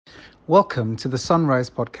Welcome to the Sunrise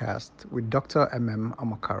Podcast with Dr.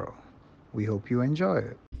 Amakaro. We hope you enjoy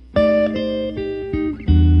it.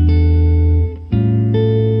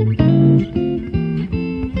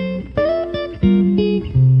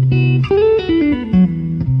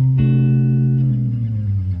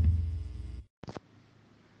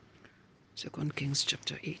 Second Kings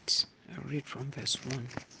chapter 8. I'll read from verse 1.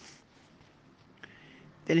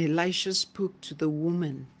 Then Elisha spoke to the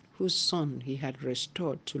woman whose son he had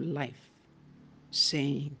restored to life,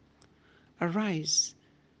 saying, Arise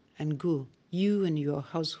and go, you and your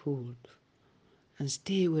household, and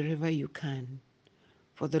stay wherever you can,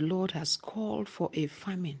 for the Lord has called for a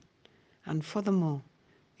famine, and furthermore,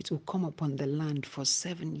 it will come upon the land for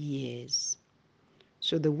 7 years.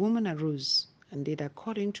 So the woman arose and did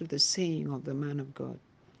according to the saying of the man of God.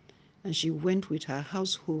 And she went with her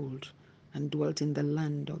household and dwelt in the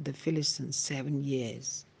land of the Philistines 7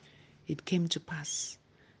 years. It came to pass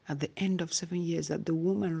at the end of 7 years that the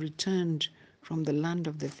woman returned from the land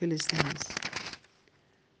of the Philistines.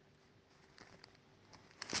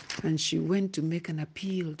 And she went to make an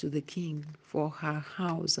appeal to the king for her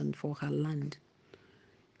house and for her land.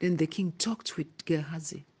 Then the king talked with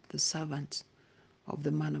Gehazi, the servant of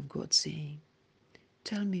the man of God, saying,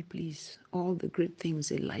 Tell me, please, all the great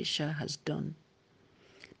things Elisha has done.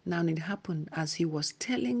 Now it happened as he was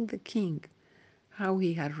telling the king how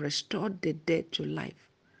he had restored the dead to life,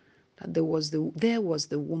 that there was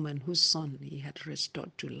the woman whose son he had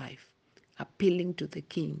restored to life, appealing to the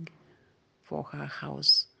king for her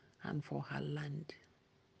house and for her land.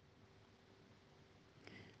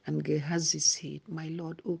 And Gehazi said, My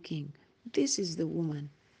lord, O king, this is the woman,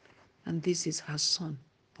 and this is her son,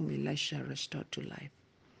 whom Elisha restored to life.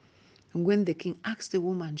 And when the king asked the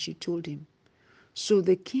woman, she told him. So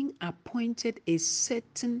the king appointed a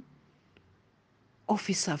certain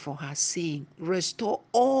officer for her, saying, Restore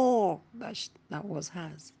all that was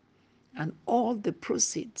hers, and all the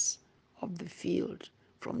proceeds of the field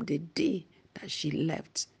from the day that she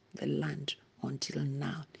left the land until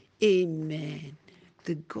now. Amen.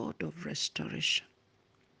 The God of restoration,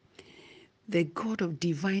 the God of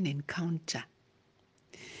divine encounter,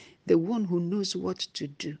 the one who knows what to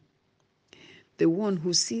do, the one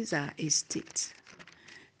who sees our estate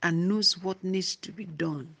and knows what needs to be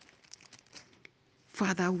done.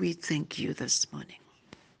 Father, we thank you this morning.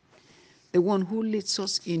 The one who leads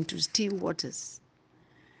us into still waters,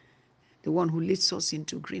 the one who leads us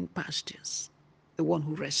into green pastures, the one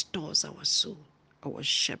who restores our soul, our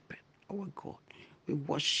shepherd, our God. We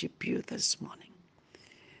worship you this morning.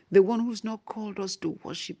 The one who's not called us to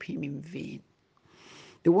worship him in vain.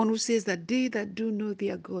 The one who says that they that do know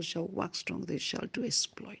their God shall wax strong, they shall do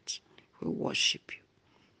exploits. We worship you.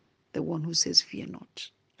 The one who says, Fear not,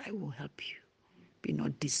 I will help you. Be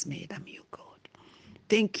not dismayed, I'm your God.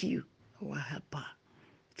 Thank you, our helper.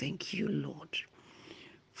 Thank you, Lord,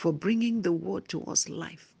 for bringing the word to us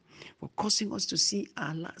life, for causing us to see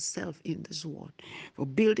ourselves in this word, for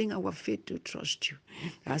building our faith to trust you.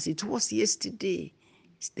 As it was yesterday,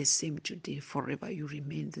 it's the same today. Forever you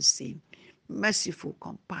remain the same. Merciful,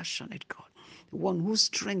 compassionate God. The one whose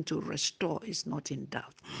strength to restore is not in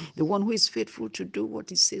doubt. The one who is faithful to do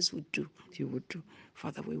what he says would do, he would do.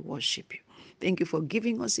 Father, we worship you. Thank you for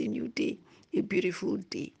giving us a new day, a beautiful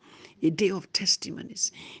day, a day of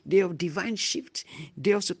testimonies, day of divine shift,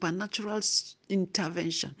 day of supernatural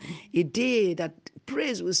intervention, a day that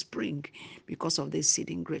praise will spring because of the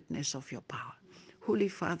exceeding greatness of your power. Holy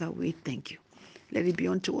Father, we thank you. Let it be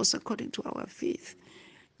unto us according to our faith.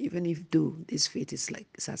 Even if though this faith is like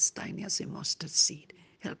it's as tiny as a mustard seed.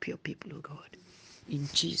 Help your people, O God. In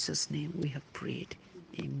Jesus' name we have prayed.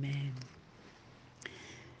 Amen.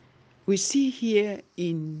 We see here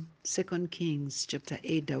in 2 Kings chapter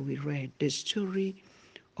 8 that we read the story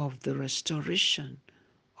of the restoration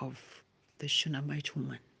of the Shunammite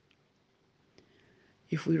woman.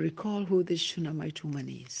 If we recall who this Shunammite woman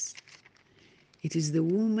is, it is the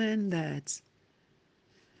woman that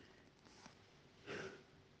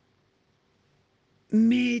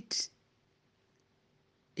made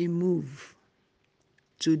a move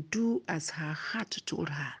to do as her heart told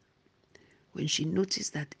her when she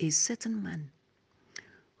noticed that a certain man,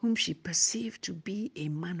 whom she perceived to be a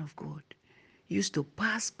man of God, used to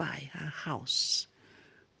pass by her house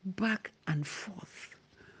back and forth,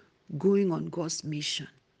 going on God's mission.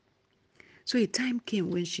 So a time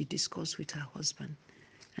came when she discussed with her husband,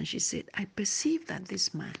 and she said, I perceive that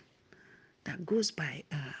this man that goes by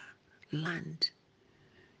land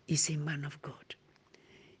is a man of God.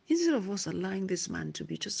 Instead of us allowing this man to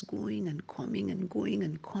be just going and coming and going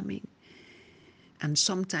and coming, and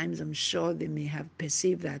sometimes I'm sure they may have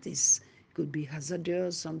perceived that is could be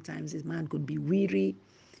hazardous. Sometimes this man could be weary.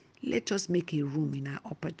 Let us make a room in our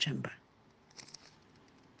upper chamber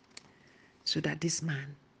so that this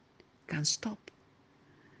man can stop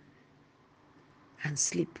and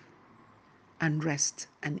sleep and rest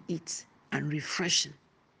and eat and refreshing,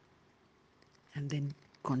 and then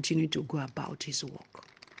continue to go about his work.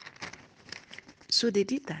 So they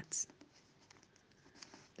did that.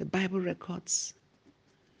 The Bible records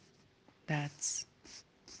that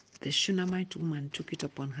the Shunammite woman took it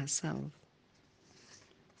upon herself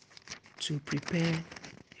to prepare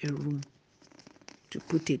a room, to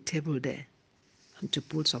put a table there, and to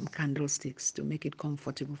put some candlesticks to make it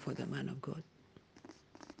comfortable for the man of God.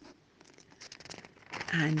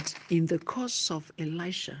 And in the course of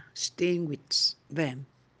Elisha staying with them,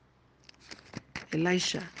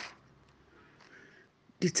 Elisha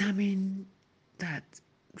determined that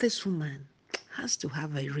this woman has to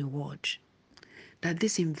have a reward, that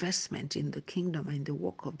this investment in the kingdom and the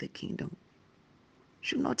work of the kingdom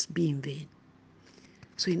should not be in vain.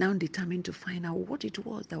 So he now determined to find out what it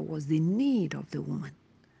was that was the need of the woman.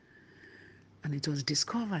 And it was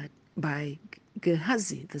discovered by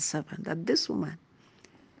Gehazi, the servant, that this woman,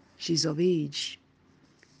 she's of age,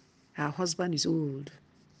 her husband is old,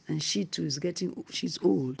 and she too she's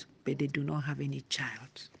old, but they do not have any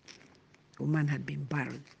child. The woman had been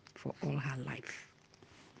barren for all her life.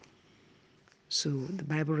 So the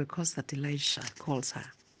Bible records that Elisha calls her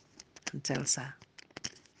and tells her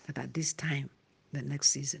that at this time, the next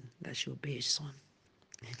season, that she'll bear a son.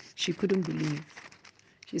 She couldn't believe.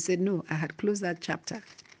 She said, "No, I had closed that chapter.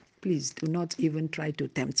 Please do not even try to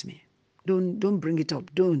tempt me. Don't bring it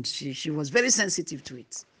up. Don't." She was very sensitive to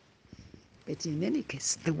it. But in any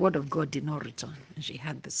case, the word of God did not return, and she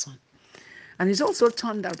had the son. And it also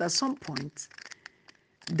turned out at some point,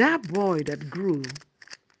 that boy that grew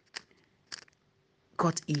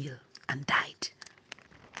got ill and died.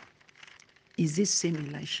 Is this same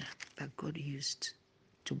Elisha that God used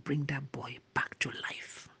to bring that boy back to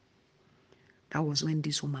life? That was when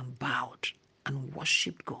this woman bowed and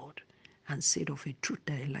worshipped God and said of a truth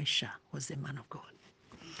that Elisha was the man of God.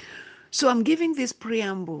 So I'm giving this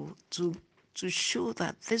preamble to show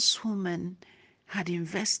that this woman had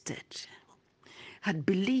invested, had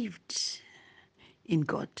believed in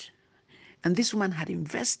God, and this woman had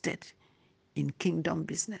invested in kingdom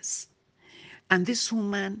business. And this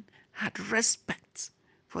woman had respect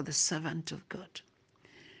for the servant of God.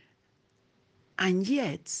 And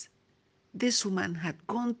yet, this woman had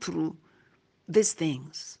gone through these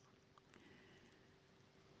things.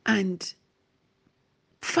 And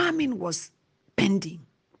famine was pending.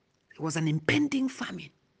 It was an impending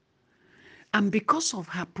famine. And because of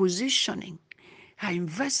her positioning, her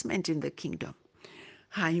investment in the kingdom,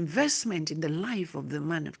 her investment in the life of the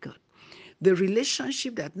man of God, the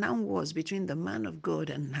relationship that now was between the man of God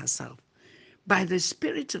and herself, by the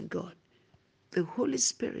Spirit of God, the Holy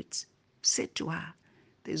Spirit said to her,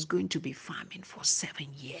 there's going to be famine for 7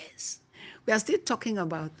 years. We are still talking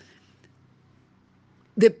about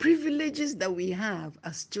the privileges that we have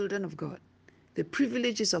as children of God, the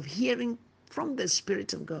privileges of hearing from the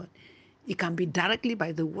Spirit of God. It can be directly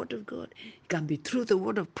by the word of God. It can be through the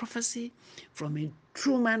word of prophecy from a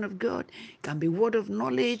true man of God. It can be word of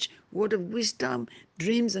knowledge, word of wisdom,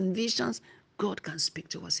 dreams and visions. God can speak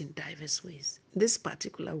to us in diverse ways. This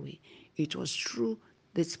particular way, it was through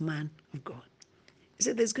this man of God. He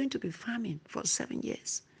said there's going to be famine for 7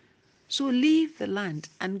 years. So leave the land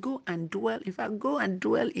and go and dwell. In fact, go and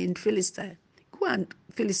dwell in Philistia. Go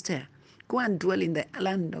and dwell in the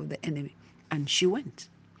land of the enemy. And she went.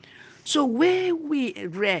 So where we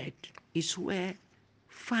read is where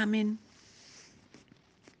famine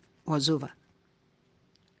was over.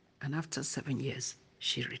 And after 7 years,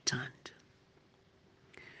 she returned.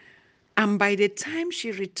 And by the time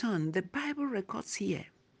she returned, the Bible records here,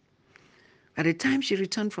 by the time she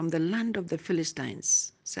returned from the land of the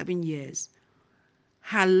Philistines, 7 years,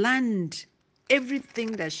 her land,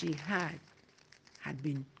 everything that she had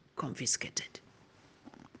been confiscated.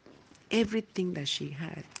 Everything that she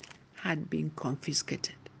had been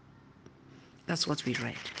confiscated. That's what we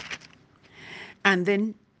read. And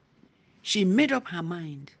then she made up her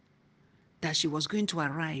mind that she was going to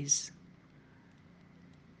arise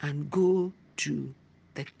and go to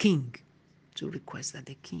the king to request that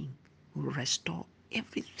the king will restore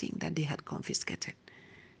everything that they had confiscated.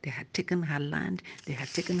 They had taken her land, they had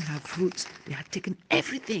taken her fruits, they had taken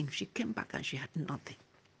everything. She came back and she had nothing.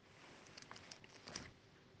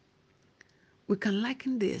 We can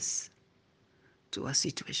liken this to our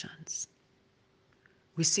situations.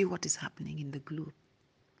 We see what is happening in the globe.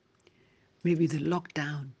 Maybe the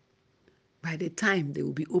lockdown, by the time they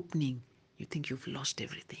will be opening, You think you've lost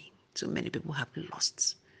everything. So many people have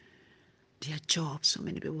lost their jobs. So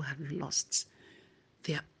many people have lost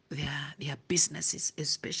their businesses,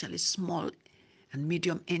 especially small and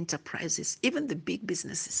medium enterprises. Even the big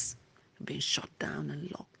businesses have been shut down and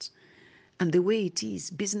locked. And the way it is,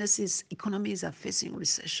 businesses, economies are facing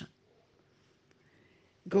recession.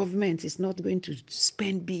 Government is not going to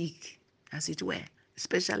spend big, as it were,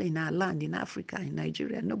 especially in our land, in Africa, in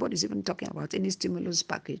Nigeria. Nobody's even talking about any stimulus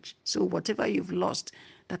package. So whatever you've lost,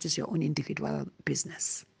 that is your own individual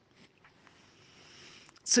business.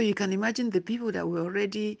 So you can imagine the people that were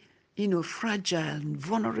already, fragile and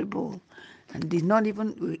vulnerable and did not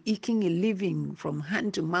even were eking a living from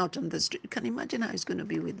hand to mouth on the street. You can imagine how it's going to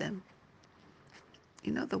be with them.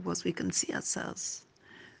 In other words, we can see ourselves,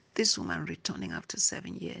 this woman returning after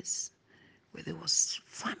 7 years, where there was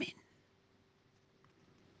famine.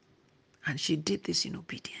 And she did this in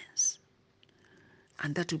obedience.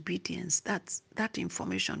 And that obedience, that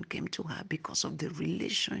information came to her because of the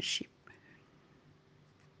relationship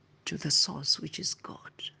to the source, which is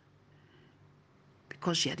God.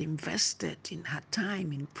 Because she had invested in her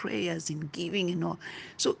time, in prayers, in giving, and all.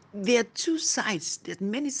 So there are two sides, there's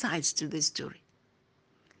many sides to this story.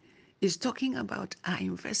 It's talking about our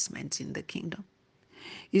investment in the kingdom.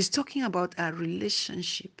 It's talking about our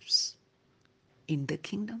relationships in the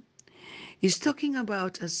kingdom. It's talking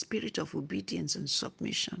about a spirit of obedience and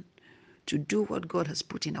submission to do what God has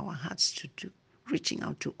put in our hearts to do, reaching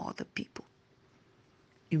out to other people,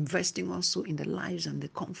 investing also in the lives and the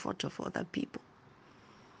comfort of other people.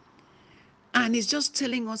 And it's just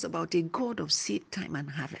telling us about a God of seed time and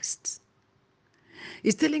harvest.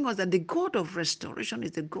 It's telling us that the God of restoration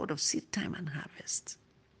is the God of seed time and harvest.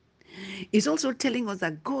 It's also telling us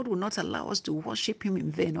that God will not allow us to worship him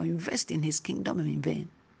in vain or invest in his kingdom in vain.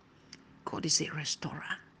 God is a restorer.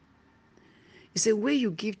 He said, where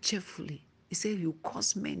you give cheerfully, he said, you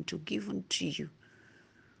cause men to give unto you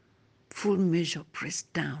full measure,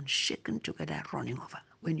 pressed down, shaken together, running over,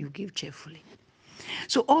 when you give cheerfully.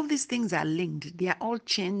 So all these things are linked. They are all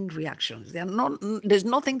chain reactions. There's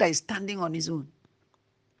nothing that is standing on its own.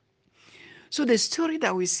 So the story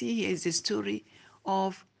that we see here is the story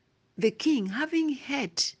of the king, having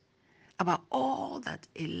heard about all that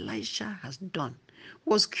Elisha has done,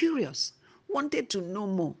 was curious, wanted to know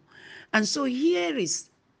more. And so here is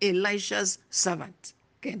Elisha's servant,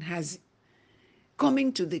 Gehazi,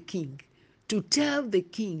 coming to the king to tell the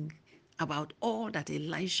king about all that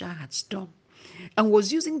Elisha had done, and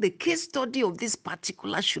was using the case study of this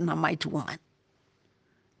particular Shunammite woman.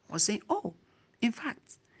 Was saying, oh, in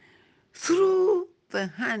fact, through the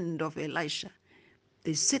hand of Elisha,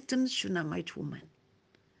 the certain Shunammite woman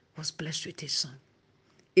was blessed with a son.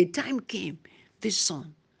 A time came, this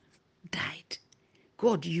son died.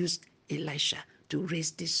 God used Elisha to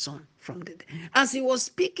raise this son from the dead. As he was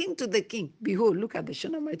speaking to the king, behold, look at the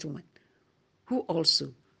Shunammite woman, who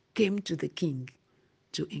also came to the king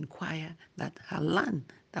to inquire that her land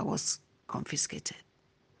that was confiscated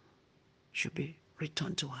should be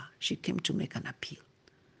returned to her. She came to make an appeal.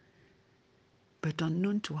 But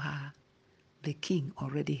unknown to her, the king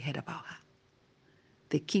already heard about her.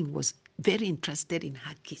 The king was very interested in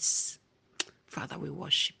her case. Father, we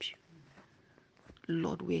worship you.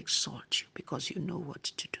 Lord, we exalt you because you know what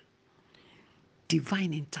to do.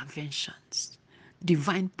 Divine interventions,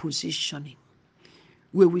 divine positioning.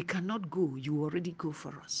 Where we cannot go, you already go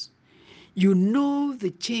for us. You know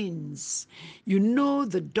the chains, you know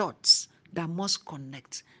the dots that must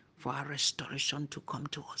connect for our restoration to come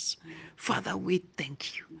to us. Father, we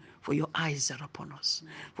thank you for your eyes are upon us,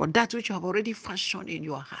 for that which you have already fashioned in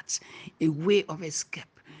your hearts, a way of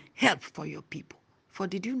escape, help for your people. For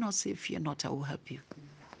did you not say, fear not, I will help you?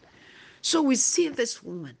 So we see this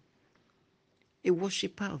woman, a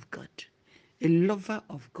worshiper of God, a lover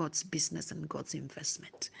of God's business and God's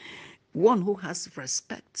investment, one who has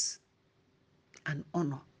respect and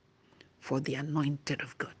honor for the anointed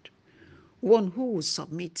of God, one who will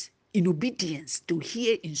submit in obedience to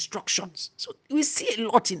hear instructions. So we see a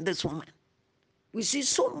lot in this woman. We see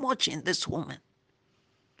so much in this woman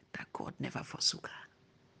that God never forsook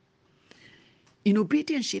her. In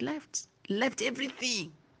obedience, she left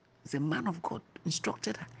everything. The man of God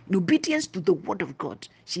instructed her. In obedience to the word of God,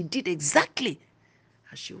 she did exactly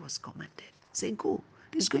as she was commanded. Say, go.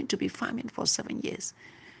 There's going to be famine for 7 years.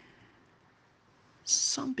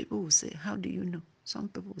 Some people will say, how do you know? Some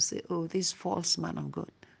people will say, oh, this false man of God.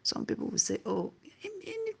 Some people will say, oh,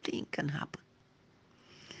 anything can happen.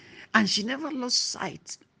 And she never lost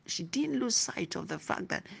sight. She didn't lose sight of the fact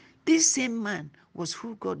that this same man was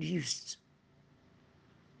who God used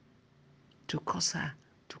to cause her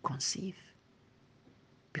to conceive.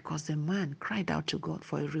 because the man cried out to God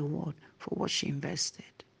for a reward for what she invested.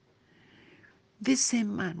 This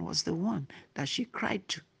same man was the one that she cried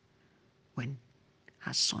to when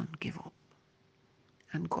her son gave up.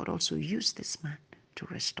 And God also used this man to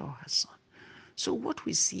restore her son. So what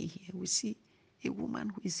we see here, we see a woman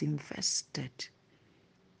who is invested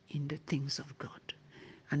in the things of God,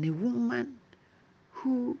 and a woman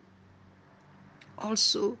who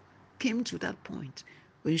also came to that point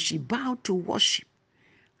when she bowed to worship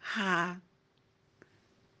her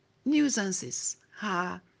nuisances,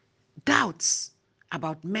 her doubts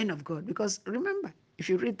about men of God. Because remember, if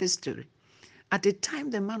you read this story, at the time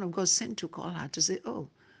the man of God sent to call her to say, oh,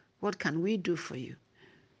 what can we do for you?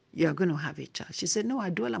 You are going to have a child. She said, no, I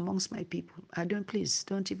dwell amongst my people. Please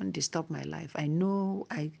don't even disturb my life. I know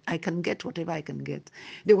I can get whatever I can get.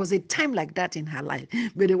 There was a time like that in her life.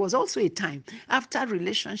 But there was also a time after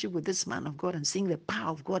relationship with this man of God and seeing the power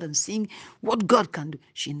of God and seeing what God can do,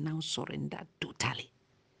 she now surrendered totally.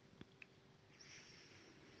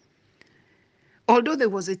 Although there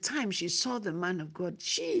was a time she saw the man of God,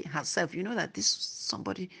 she herself, you know that this is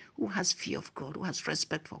somebody who has fear of God, who has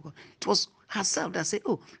respect for God. It was herself that said,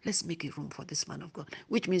 oh, let's make a room for this man of God,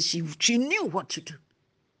 which means she knew what to do.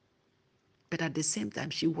 But at the same time,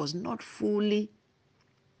 she was not fully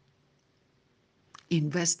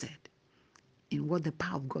invested in what the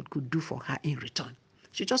power of God could do for her in return.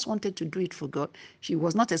 She just wanted to do it for God. She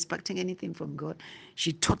was not expecting anything from God.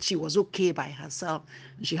 She thought she was okay by herself.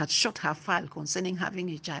 She had shut her file concerning having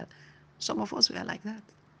a child. Some of us were like that.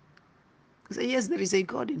 We say, yes, there is a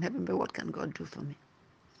God in heaven, but what can God do for me?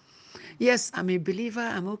 Yes, I'm a believer,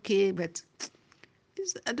 I'm okay, but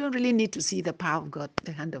I don't really need to see the power of God,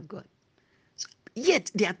 the hand of God. So,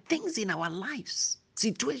 yet, there are things in our lives,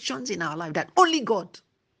 situations in our life that only God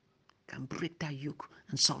can break that yoke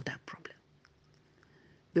and solve that problem.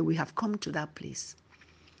 But we have come to that place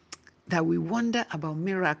that we wonder about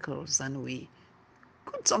miracles, and we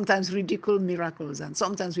could sometimes ridicule miracles, and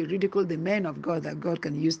sometimes we ridicule the men of God that God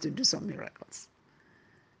can use to do some miracles.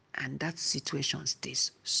 And that situation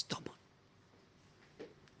stays stubborn.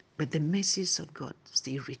 But the mercies of God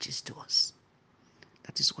still reaches to us.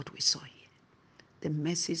 That is what we saw here. The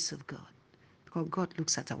mercies of God. Because God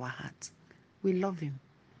looks at our hearts. We love him.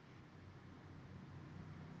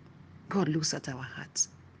 God looks at our hearts.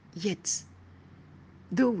 Yet,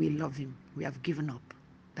 though we love him, we have given up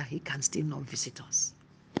that he can still not visit us.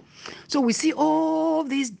 So we see all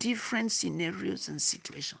these different scenarios and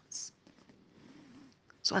situations.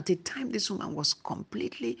 So at the time, this woman was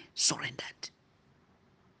completely surrendered.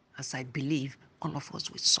 As I believe all of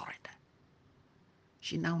us will surrender.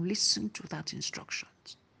 She now listened to that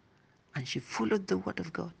instructions and she followed the word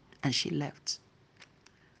of God and she left.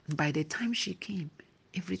 And by the time she came,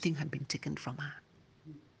 everything had been taken from her.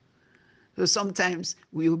 So sometimes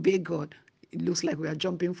we obey God. It looks like we are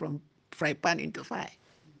jumping from fry pan into fire.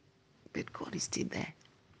 But God is still there.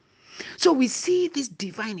 So we see this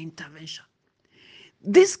divine intervention.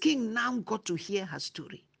 This king now got to hear her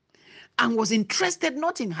story and was interested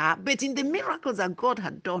not in her, but in the miracles that God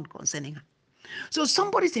had done concerning her. So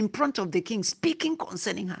somebody's in front of the king speaking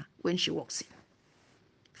concerning her when she walks in.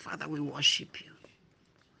 Father, we worship you.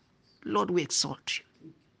 Lord, we exalt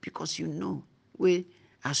you because you know where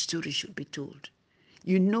our story should be told.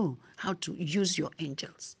 You know how to use your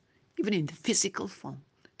angels, even in the physical form,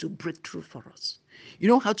 to break through for us. You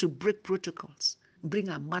know how to break protocols, bring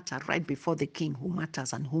a matter right before the king who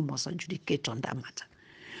matters and who must adjudicate on that matter.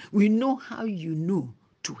 We know how you know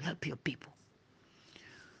to help your people.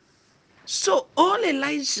 So all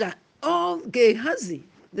Gehazi,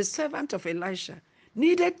 the servant of Elisha,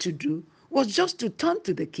 needed to do was just to turn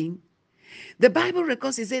to the king. The Bible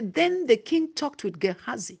records, it said, then the king talked with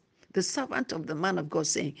Gehazi, the servant of the man of God,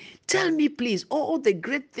 saying, tell me please all the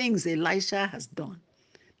great things Elisha has done.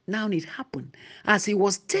 Now it happened as he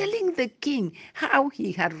was telling the king how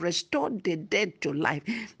he had restored the dead to life,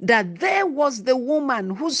 that there was the woman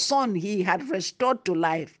whose son he had restored to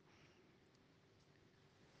life,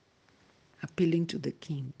 appealing to the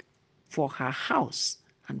king for her house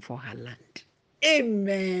and for her land.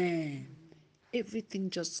 Amen. Everything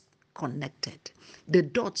just connected. The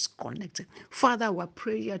dots connected. Father, our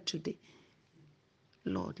prayer today,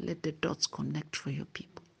 Lord, let the dots connect for your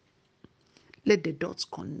people. Let the dots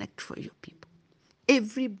connect for your people.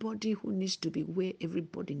 Everybody who needs to be where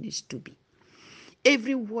everybody needs to be.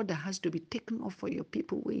 Every word that has to be taken off for your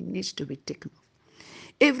people where it needs to be taken off.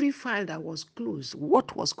 Every file that was closed,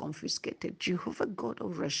 what was confiscated, Jehovah God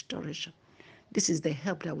of restoration. This is the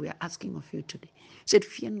help that we are asking of you today. He said,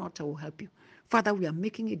 fear not, I will help you. Father, we are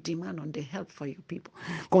making a demand on the help for your people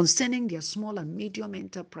concerning their small and medium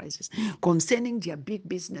enterprises, concerning their big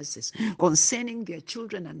businesses, concerning their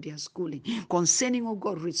children and their schooling, concerning, oh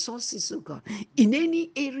God, resources, oh God. In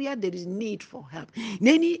any area there is need for help, in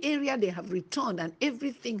any area they have returned and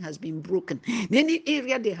everything has been broken, in any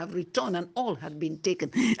area they have returned and all had been taken,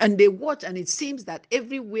 and they watch and it seems that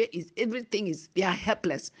everything is, they are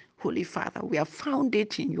helpless. Holy Father, we have found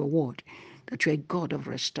it in your word that you're a God of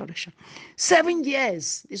restoration. 7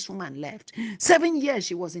 years this woman left. 7 years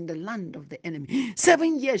she was in the land of the enemy.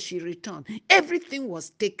 7 years she returned. Everything was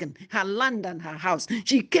taken, her land and her house.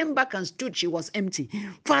 She came back and stood, she was empty.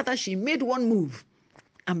 Father, she made one move.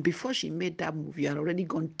 And before she made that move, you had already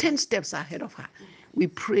gone 10 steps ahead of her. We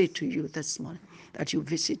pray to you this morning that you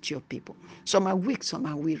visit your people. Some are weak, some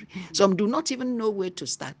are weary. Some do not even know where to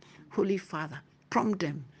start. Holy Father, prompt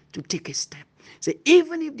them to take a step. Say,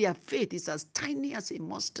 even if their faith is as tiny as a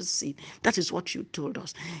mustard seed, that is what you told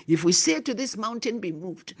us. If we say to this mountain, be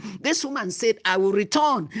moved. This woman said, I will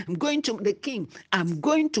return. I'm going to the king. I'm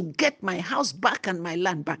going to get my house back and my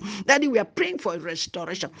land back. Daddy, we are praying for a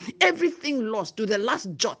restoration. Everything lost to the last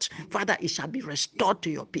jot, Father, it shall be restored to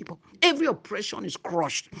your people. Every oppression is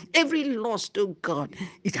crushed. Every loss, to God,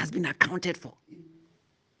 it has been accounted for.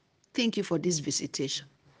 Thank you for this visitation.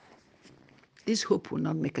 This hope will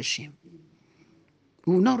not make us shame.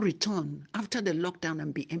 We will not return after the lockdown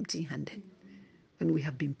and be empty-handed. When we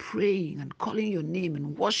have been praying and calling your name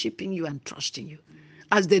and worshiping you and trusting you.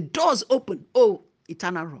 As the doors open, oh,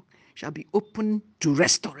 eternal rock shall be open to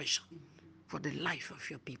restoration for the life of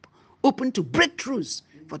your people. Open to breakthroughs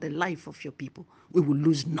for the life of your people. We will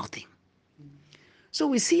lose nothing. So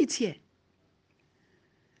we see it here.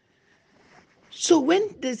 So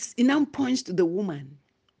when this now points to the woman,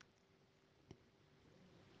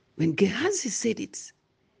 when Gehazi said it,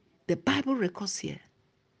 the Bible records here.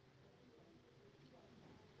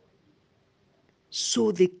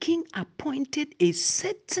 So the king appointed a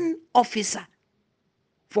certain officer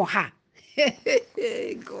for her.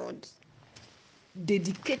 God.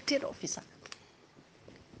 Dedicated officer.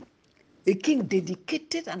 The king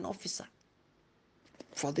dedicated an officer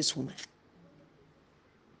for this woman.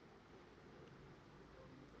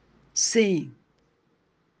 Saying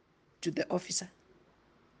to the officer,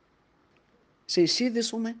 so you see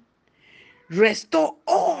this woman? Restore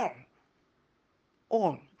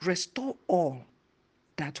restore all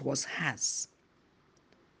that was hers,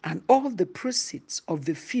 and all the proceeds of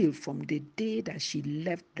the field from the day that she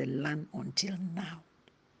left the land until now.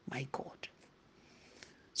 My God.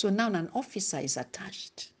 So now an officer is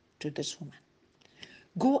attached to this woman.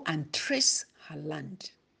 Go and trace her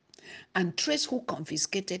land and trace who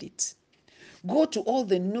confiscated it. Go to all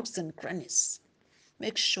the nooks and crannies.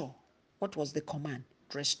 Make sure, what was the command?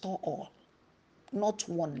 Restore all. Not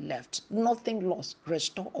one left, nothing lost,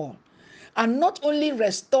 restore all. And not only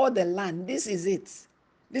restore the land, this is it.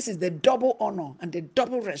 This is the double honor and the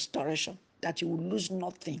double restoration, that you will lose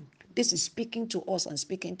nothing. This is speaking to us and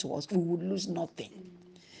speaking to us. We will lose nothing.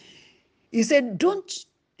 He said,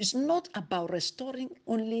 it's not about restoring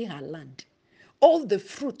only her land. All the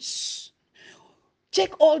fruits,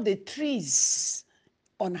 check all the trees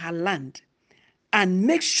on her land and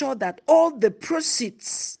make sure that all the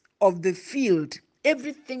proceeds of the field,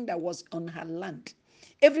 everything that was on her land,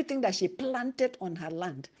 everything that she planted on her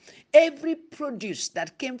land, every produce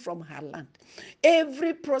that came from her land,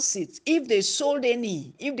 every proceeds, if they sold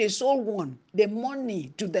any, if they sold one, the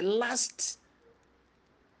money to the last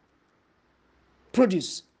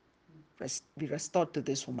produce be restored to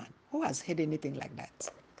this woman. Who has heard anything like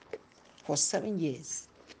that? For 7 years.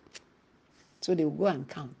 So they will go and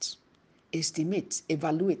count, estimate,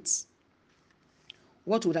 evaluate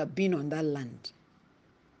what would have been on that land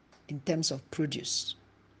in terms of produce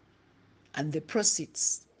and the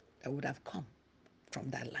proceeds that would have come from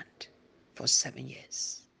that land for 7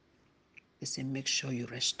 years. They say, make sure you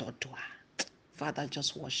restore to her. Father,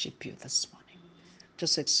 just worship you this morning.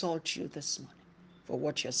 Just exalt you this morning for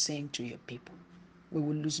what you're saying to your people. We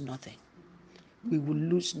will lose nothing. We will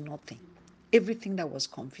lose nothing. Everything that was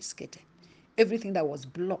confiscated, everything that was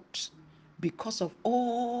blocked, because of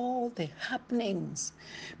all the happenings,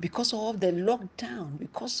 because of the lockdown,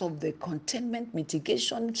 because of the containment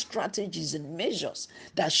mitigation strategies and measures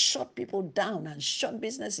that shut people down and shut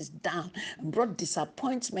businesses down and brought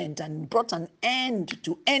disappointment and brought an end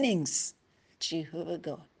to earnings, Jehovah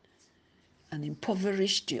God, and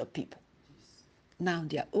impoverished your people. Now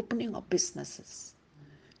they are opening up businesses.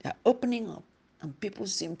 They are opening up and people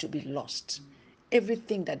seem to be lost.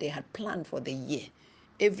 Everything that they had planned for the year,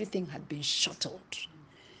 everything had been shuttled.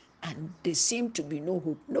 And there seemed to be no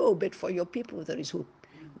hope. No, but for your people there is hope.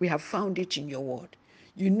 We have found it in your word.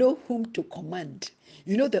 You know whom to command.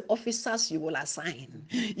 You know the officers you will assign.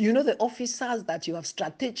 You know the officers that you have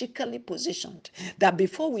strategically positioned. That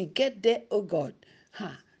before we get there, oh God,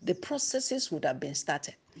 the processes would have been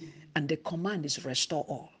started. And the command is restore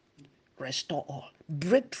all. Restore all.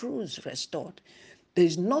 Breakthroughs restored. There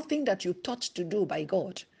is nothing that you thought to do by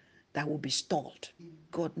God that will be stalled.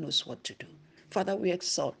 God knows what to do. Father, we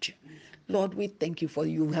exalt you. Lord, we thank you for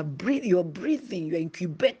you're breathing, you're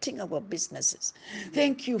incubating our businesses.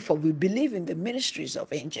 Thank you for we believe in the ministries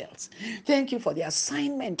of angels. Thank you for the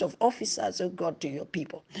assignment of officers, oh God, to your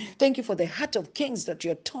people. Thank you for the heart of kings that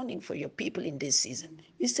you're turning for your people in this season.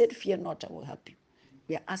 You said, fear not, I will help you.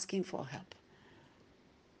 We are asking for help,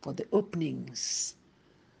 for the openings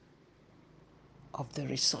of the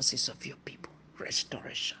resources of your people.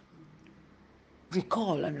 Restoration.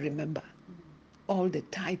 Recall and remember all the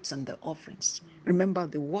tithes and the offerings. Remember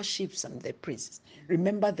the worships and the praises.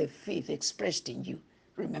 Remember the faith expressed in you.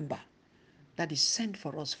 Remember that is sent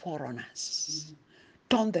for us forerunners.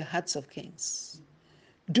 Turn the hearts of kings.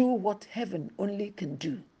 Do what heaven only can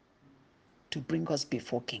do to bring us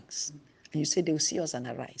before kings. And you say they will see us and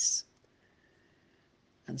arise.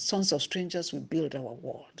 And sons of strangers will build our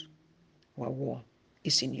world. Our wall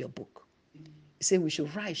is in your book. You say we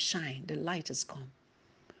should rise, shine, the light has come.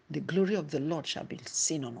 The glory of the Lord shall be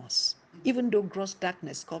seen on us. Even though gross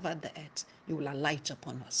darkness covered the earth, you will alight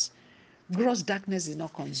upon us. Gross darkness did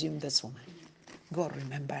not consume this woman. God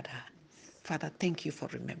remembered her. Father, thank you for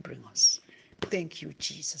remembering us. Thank you,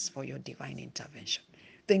 Jesus, for your divine intervention.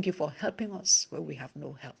 Thank you for helping us where we have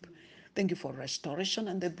no help. Thank you for restoration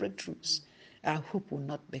and the breakthroughs. Our hope will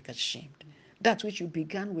not be ashamed. That which you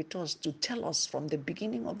began with us to tell us from the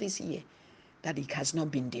beginning of this year, that it has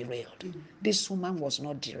not been derailed. This woman was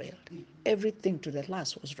not derailed. Everything to the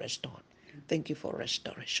last was restored. Thank you for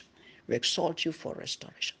restoration. We exalt you for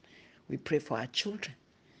restoration. We pray for our children.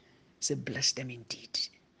 Say, bless them indeed.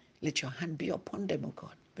 Let your hand be upon them, O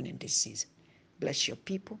God, even in this season. Bless your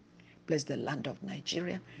people. Bless the land of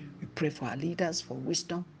Nigeria. We pray for our leaders, for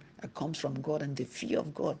wisdom that comes from God and the fear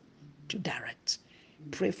of God to direct.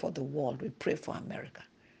 Pray for the world. We pray for America.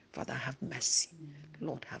 Father, have mercy.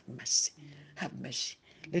 Lord, have mercy. Have mercy.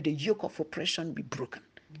 Let the yoke of oppression be broken.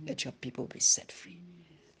 Let your people be set free.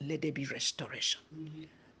 Let there be restoration.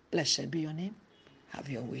 Blessed be your name. Have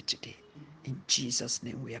your way today. In Jesus'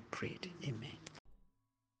 name we have prayed. Amen.